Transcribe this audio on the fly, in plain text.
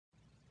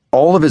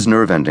All of his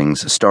nerve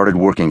endings started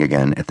working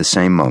again at the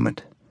same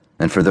moment,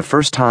 and for the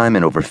first time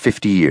in over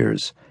 50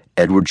 years,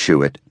 Edward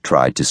Schuett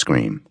tried to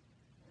scream.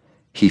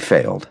 He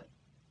failed.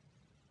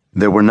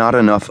 There were not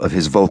enough of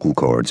his vocal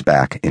cords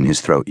back in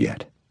his throat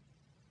yet.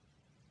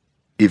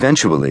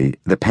 Eventually,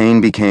 the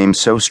pain became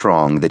so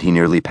strong that he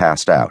nearly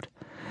passed out,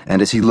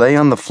 and as he lay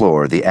on the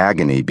floor, the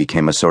agony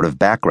became a sort of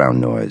background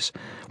noise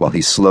while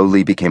he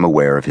slowly became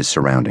aware of his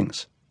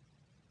surroundings.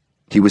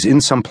 He was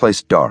in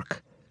someplace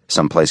dark,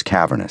 someplace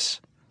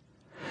cavernous.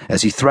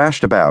 As he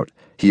thrashed about,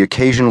 he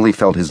occasionally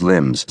felt his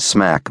limbs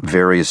smack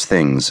various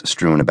things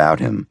strewn about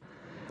him,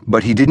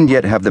 but he didn't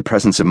yet have the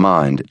presence of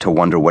mind to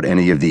wonder what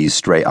any of these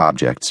stray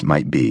objects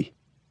might be.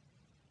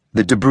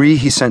 The debris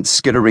he sent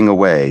skittering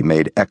away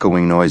made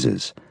echoing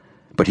noises,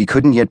 but he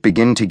couldn't yet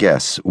begin to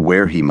guess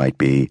where he might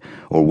be,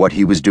 or what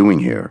he was doing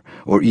here,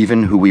 or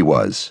even who he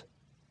was.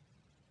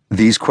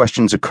 These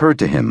questions occurred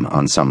to him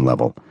on some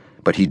level,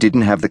 but he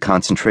didn't have the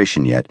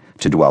concentration yet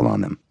to dwell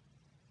on them.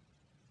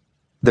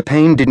 The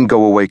pain didn't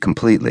go away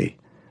completely,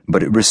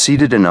 but it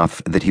receded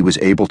enough that he was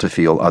able to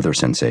feel other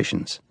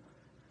sensations.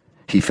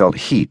 He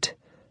felt heat,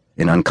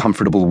 an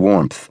uncomfortable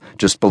warmth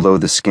just below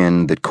the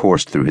skin that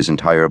coursed through his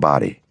entire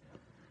body.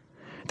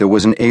 There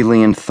was an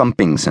alien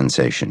thumping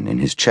sensation in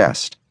his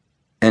chest,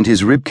 and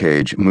his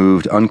ribcage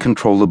moved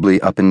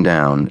uncontrollably up and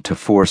down to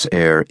force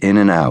air in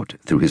and out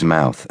through his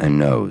mouth and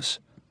nose.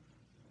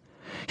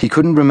 He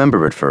couldn't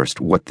remember at first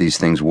what these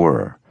things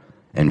were,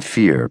 and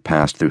fear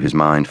passed through his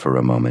mind for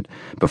a moment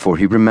before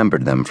he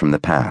remembered them from the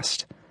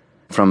past,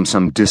 from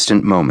some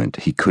distant moment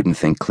he couldn't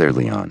think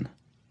clearly on.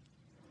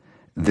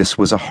 This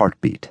was a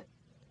heartbeat.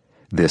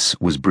 This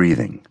was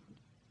breathing.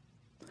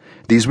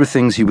 These were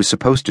things he was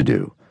supposed to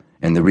do,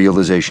 and the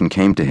realization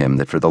came to him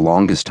that for the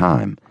longest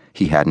time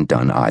he hadn't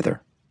done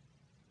either.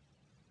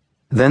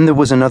 Then there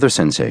was another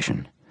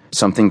sensation,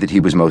 something that he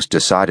was most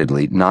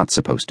decidedly not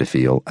supposed to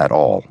feel at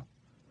all.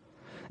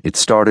 It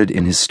started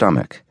in his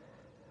stomach,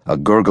 a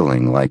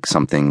gurgling like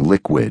something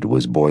liquid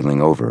was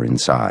boiling over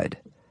inside.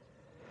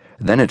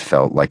 Then it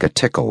felt like a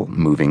tickle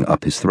moving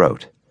up his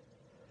throat.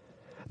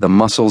 The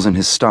muscles in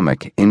his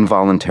stomach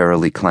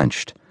involuntarily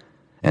clenched,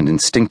 and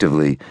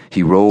instinctively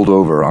he rolled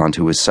over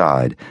onto his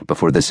side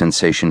before the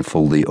sensation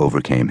fully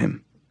overcame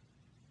him.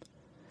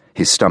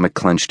 His stomach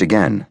clenched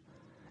again,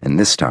 and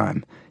this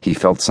time he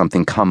felt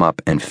something come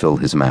up and fill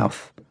his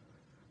mouth.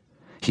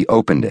 He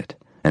opened it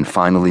and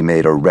finally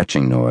made a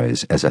retching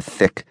noise as a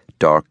thick,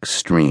 dark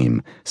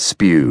stream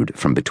spewed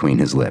from between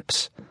his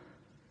lips.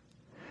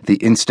 The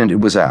instant it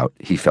was out,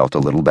 he felt a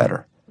little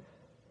better.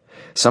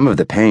 Some of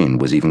the pain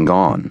was even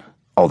gone,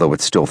 although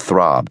it still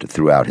throbbed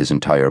throughout his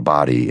entire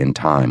body in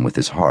time with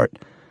his heart,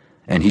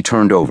 and he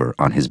turned over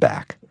on his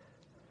back.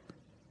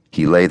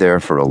 He lay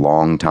there for a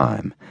long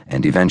time,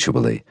 and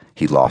eventually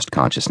he lost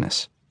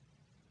consciousness.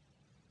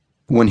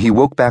 When he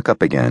woke back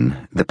up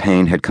again, the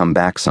pain had come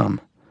back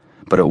some,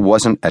 but it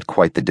wasn't at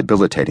quite the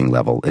debilitating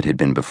level it had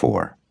been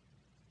before.